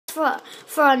for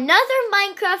another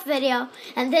Minecraft video,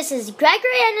 and this is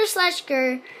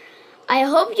Gregory_Ger. I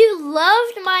hope you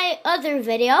loved my other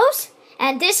videos,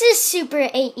 and this is Super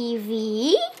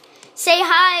AEV. Say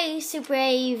hi, Super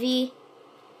AEV.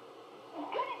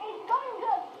 It's going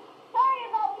good. Sorry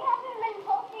about we haven't been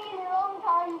posting in a long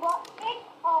time, but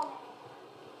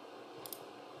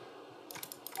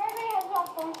Gregory has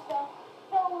lost some stuff,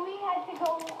 so we had to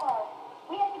go get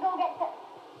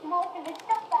most of his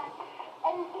stuff back,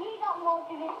 and he got most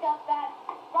of his stuff back.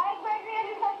 Right,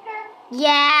 Gregory_Ger?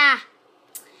 Yeah.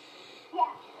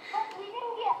 Yeah, but we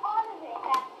didn't get all of it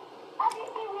back.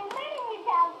 Obviously, we live in his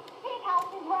house. His house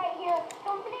is right here,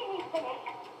 completely finished.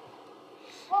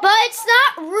 But it's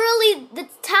not really, the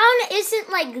town isn't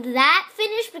like that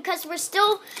finished because we're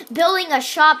still building a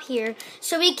shop here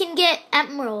so we can get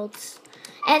emeralds.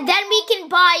 And then we can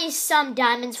buy some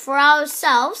diamonds for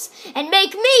ourselves and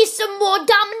make me some more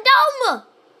diamond armor.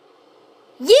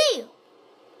 Yeah.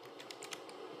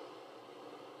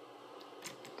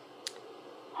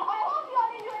 I hope you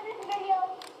all enjoyed this video.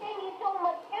 Thank you so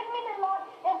much. It would mean a lot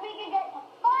if we could get to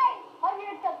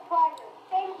 500 subscribers.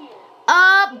 Thank you.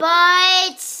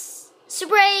 But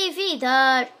Super AV,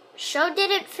 the show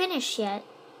didn't finish yet.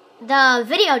 The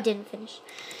video didn't finish.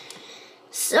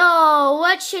 So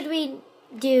what should we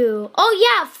do? Oh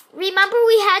yeah, remember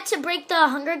we had to break the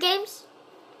Hunger Games?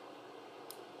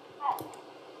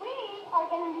 We are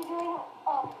going to be doing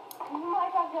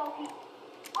Minecraft LP.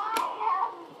 I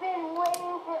have been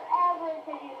waiting forever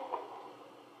to do this.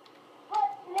 But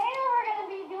later we're going to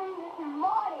be doing this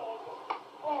modded.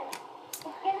 And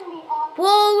it's going to be awesome.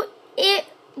 Well,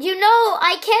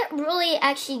 I can't really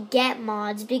actually get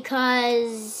mods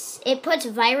because it puts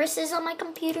viruses on my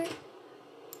computer.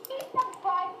 Please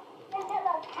subscribe and tell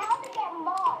us how to get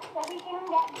mods so we can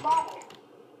get modded.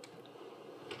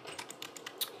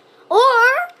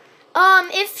 Or,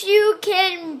 if you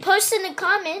can post in the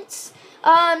comments,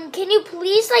 can you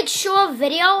please show a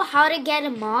video how to get a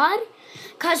mod?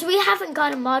 Cause we haven't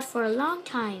got a mod for a long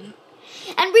time.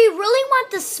 And we really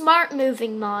want the smart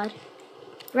moving mod,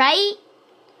 right?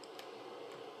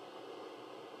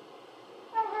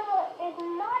 It's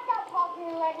not that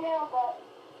popular right now, but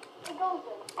it goes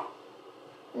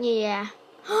good. Yeah.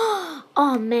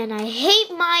 Oh man, I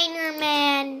hate Miner,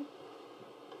 man.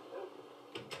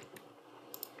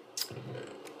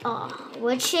 Oh,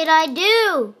 what should I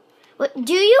do?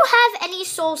 Do you have any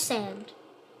soul sand?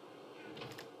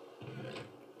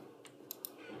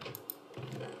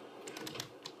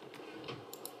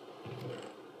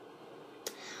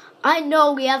 I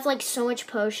know we have so much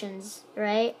potions,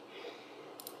 right?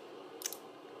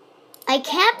 I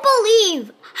can't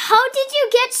believe, how did you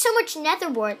get so much nether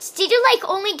warts? Did you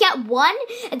only get one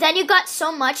and then you got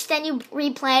so much, then you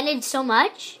replanted so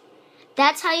much?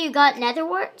 That's how you got nether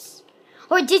warts?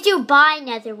 Or did you buy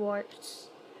nether warts?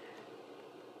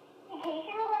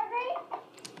 Vacation, Gregory?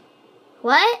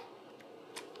 What?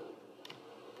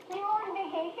 We were on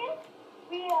vacation?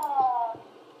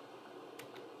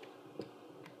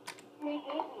 We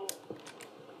gave you.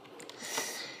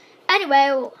 Anyway,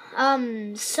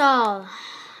 so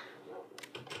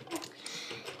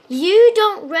you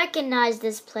don't recognize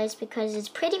this place because it's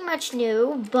pretty much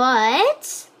new,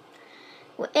 but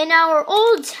in our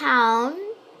old town,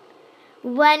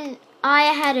 when I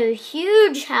had a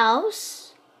huge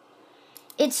house,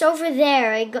 it's over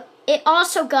there. It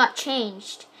also got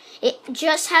changed. It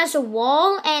just has a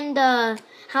wall and the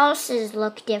houses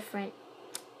look different.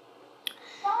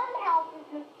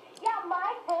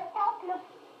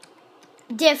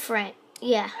 Different,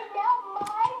 yeah. And now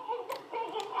mine is the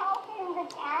biggest house in the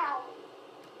town.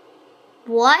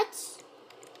 What?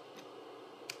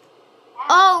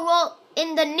 Oh, well,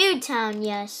 in the new town,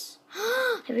 yes.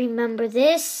 I remember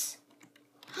this.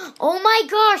 Oh my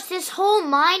gosh, this whole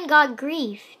mine got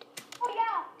griefed. Oh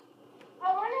yeah,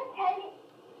 I want to tell you,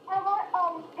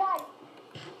 guys,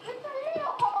 it's a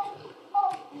little home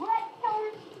of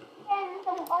redstone and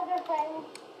some other friends.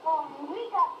 We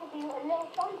got to do a little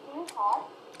something called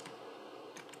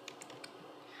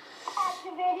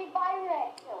activated by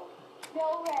redstone. No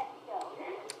redstone.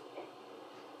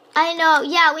 I know,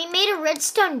 yeah, we made a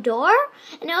redstone door,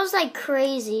 and it was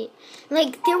crazy.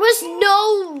 There was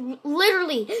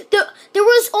there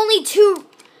was only 2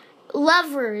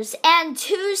 levers and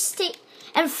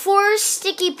 4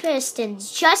 sticky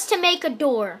pistons just to make a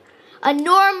door. A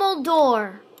normal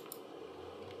door.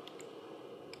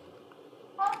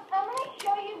 I'm going to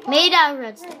show you Made out of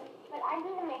redstone. but I'm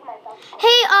going to make myself.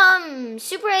 Hey,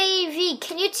 Super AEV,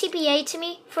 can you TPA to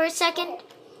me for a second?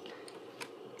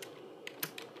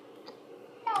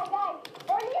 Yeah, guys,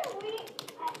 earlier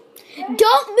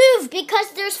don't move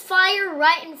because there's fire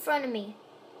right in front of me.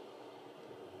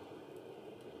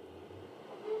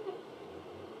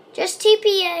 Just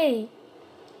TPA.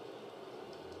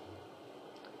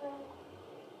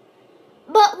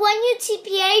 But when you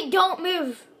TPA, don't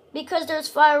move because there's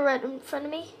fire right in front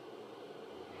of me.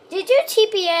 Did you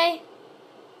TPA?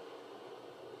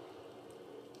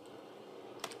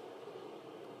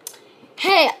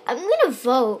 Hey, I'm gonna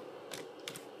vote.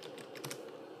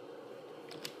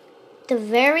 The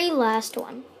very last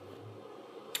one.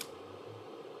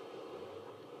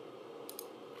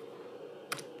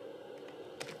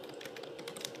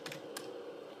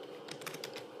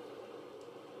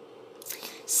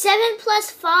 Seven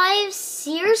plus 5?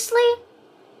 Seriously?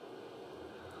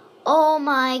 Oh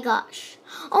my gosh.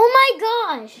 Oh my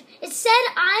gosh. It said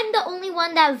I'm the only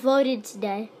one that voted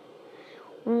today.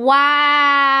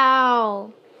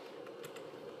 Wow.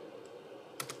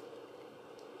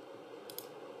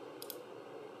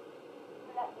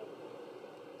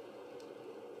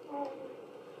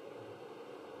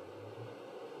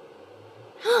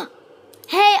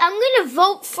 Hey, I'm gonna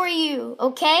vote for you,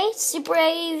 okay? Super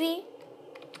AEV?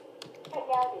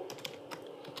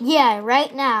 Yeah,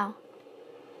 right now.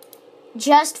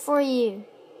 Just for you.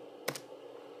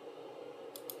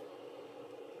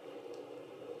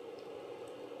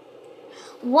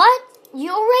 What?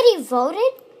 You already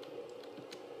voted?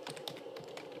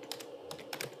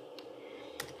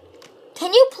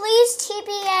 Can you please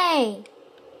TPA?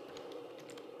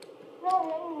 No,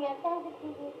 maybe I found the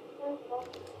TV.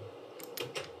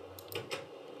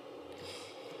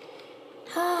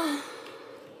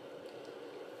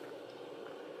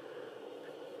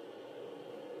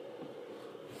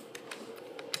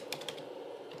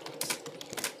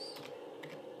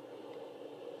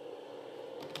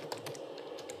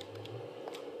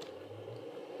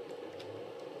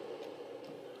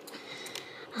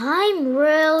 I'm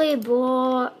really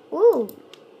bored. Ooh.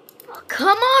 Oh,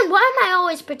 come on, why am I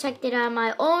always protected out of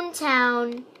my own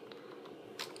town?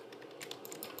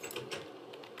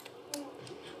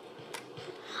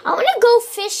 I want to go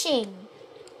fishing.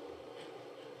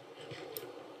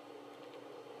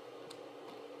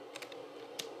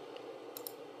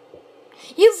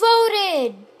 You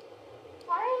voted.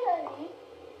 Finally.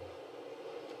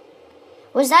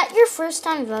 Was that your first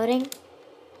time voting?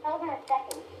 That was my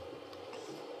second.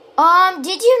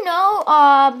 Did you know,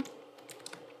 I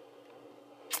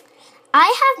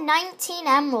have 19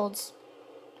 emeralds.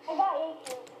 I got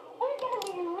 18. We're gonna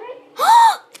be rich.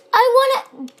 I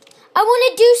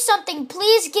wanna do something.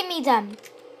 Please give me them.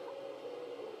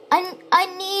 I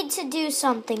need to do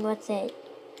something with it.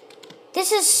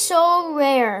 This is so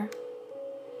rare.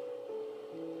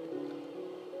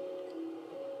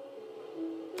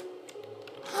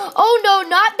 Oh no,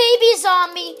 not baby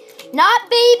zombie. Not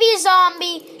baby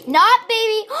zombie. Not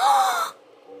baby.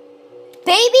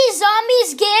 Baby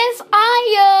zombies give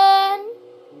iron.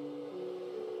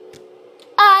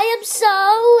 I am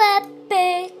so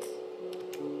epic.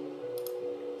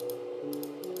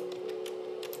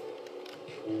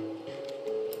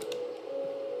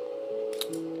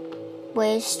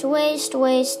 Waste, waste,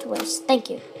 waste, waste. Thank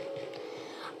you.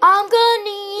 I'm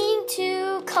going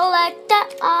to collect that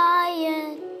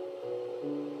iron.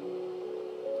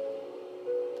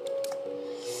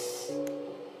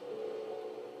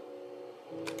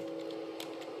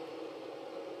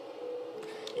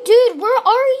 Dude, where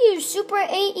are you, Super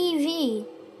AEV?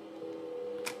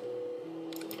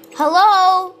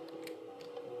 Hello?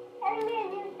 Enemy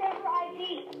and newspaper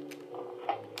ID.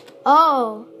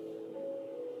 Oh.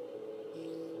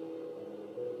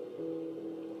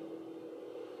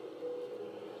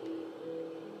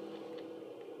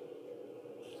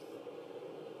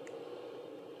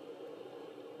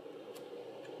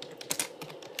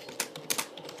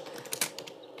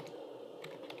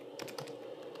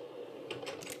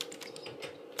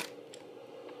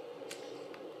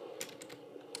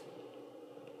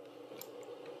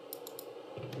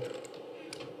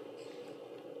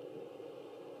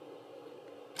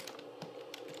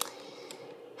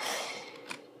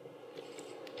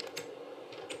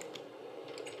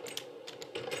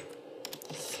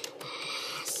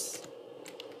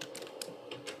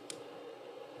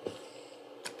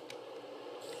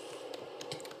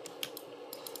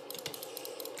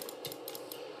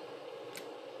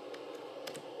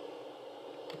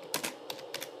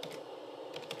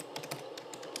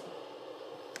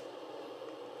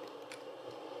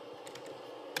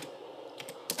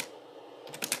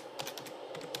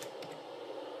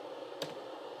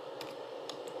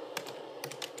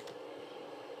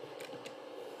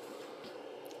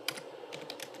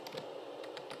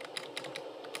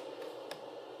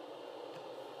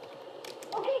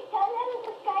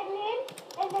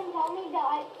 let me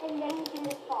die, and then you can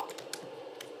just talk.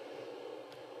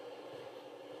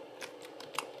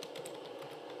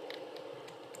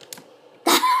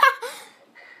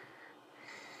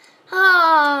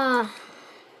 Ah,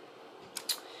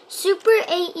 Super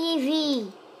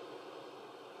AEV.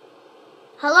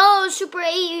 Hello, Super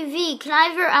AEV. Can I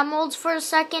have your emeralds for a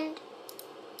second?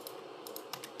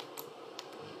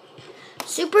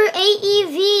 Super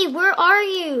AEV, where are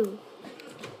you?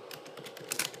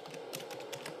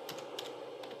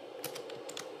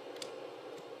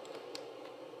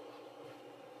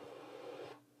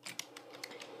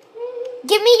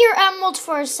 Give me your emeralds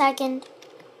for a second.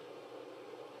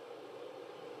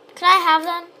 Can I have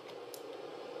them?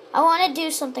 I want to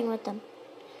do something with them.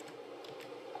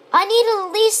 I need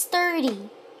at least 30.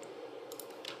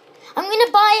 I'm going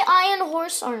to buy iron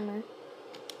horse armor.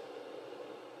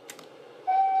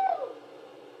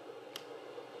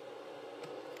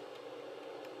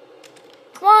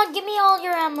 Come on, give me all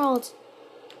your emeralds.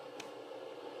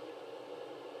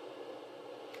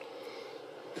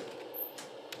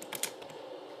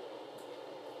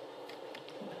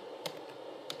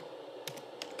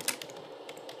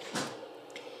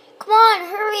 Come on,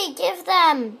 hurry, give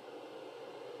them.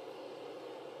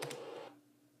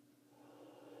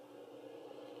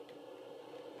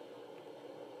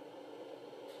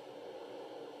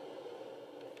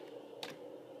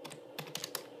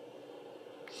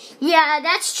 Yeah,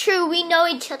 that's true. We know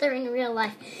each other in real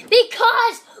life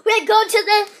because we go to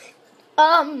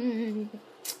the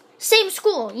same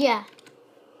school. Yeah.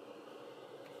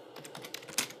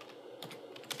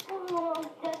 Oh,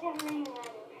 it doesn't really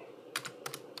matter.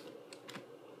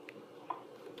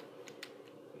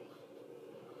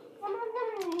 Some of them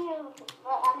videos,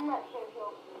 but I'm not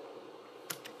sure.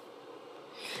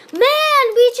 Man,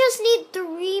 we just need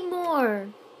 3 more.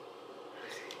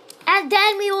 And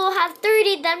then we will have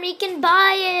 30, then we can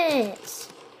buy it.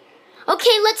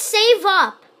 Okay, let's save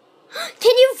up.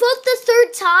 Can you vote the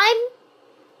 3rd time?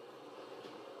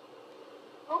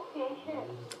 Okay, sure.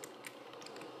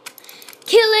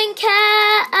 Killing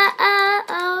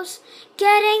cows,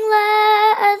 getting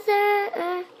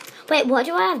leather. Wait, what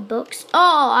do I have? Books?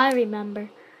 Oh, I remember.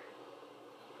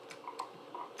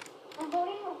 I'm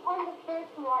voting on the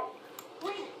first one.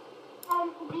 Wait,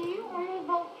 do you only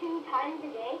vote 2 times a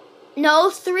day? No,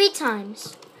 3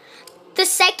 times. The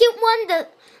second one,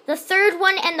 the 3rd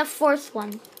one, and the 4th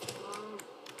one.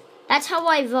 That's how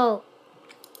I vote.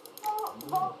 So,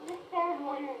 vote the 3rd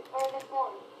one or the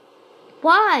 4th.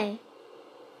 Why?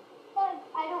 Because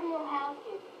I don't know how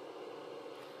to.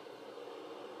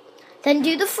 Then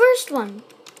do the 1st one,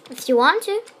 if you want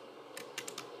to.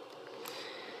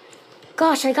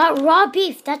 Gosh, I got raw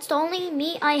beef. That's the only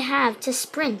meat I have to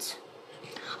sprint.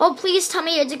 Oh, please tell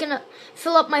me it's gonna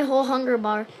fill up my whole hunger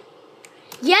bar.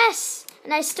 Yes,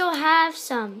 and I still have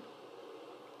some.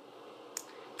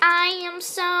 I am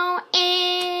so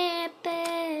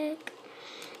epic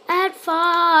at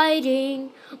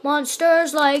fighting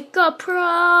monsters like a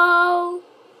pro.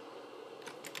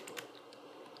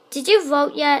 Did you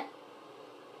vote yet?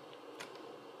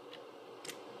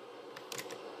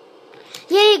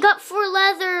 Yeah, you got 4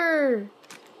 leather.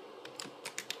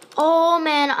 Oh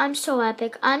man, I'm so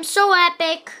epic. I'm so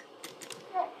epic.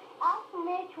 Ask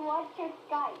Mitch what's his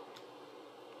Skype.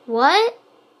 What?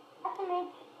 Ask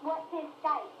Mitch what's his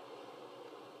Skype.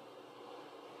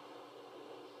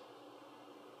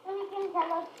 So he can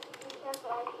tell us the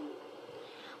server IP.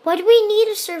 Why do we need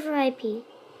a server IP?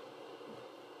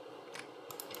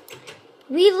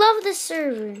 We love the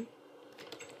server.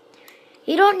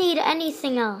 You don't need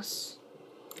anything else.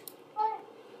 But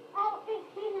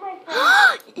he's my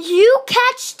friend. You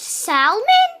catched salmon?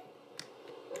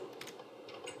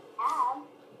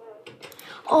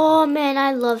 Oh man,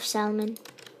 I love salmon.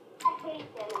 I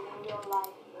hate them in real life.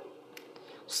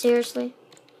 Seriously?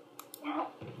 I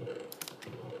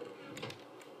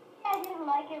didn't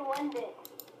like it one bit.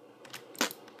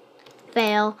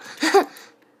 Fail. I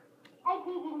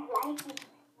didn't like it.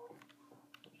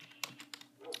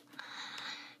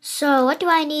 So, what do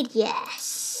I need?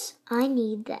 Yes, I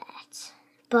need that.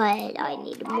 But I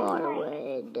need more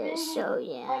wood, so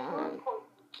yeah.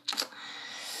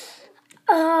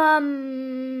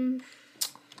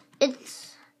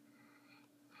 It's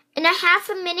in a half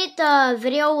a minute the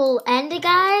video will end,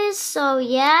 guys, so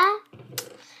yeah.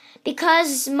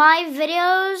 Because my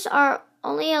videos are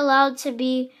only allowed to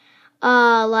be,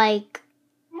 like...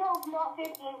 No, not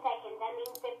 15 seconds, I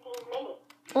mean 15 minutes.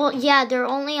 Well, yeah, they're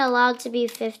only allowed to be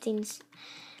 15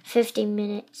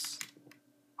 minutes.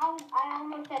 I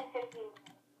almost said 15 minutes.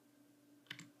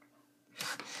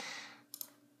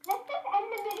 Let's just end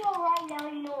the video right now,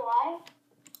 you know why?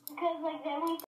 Because, like, then we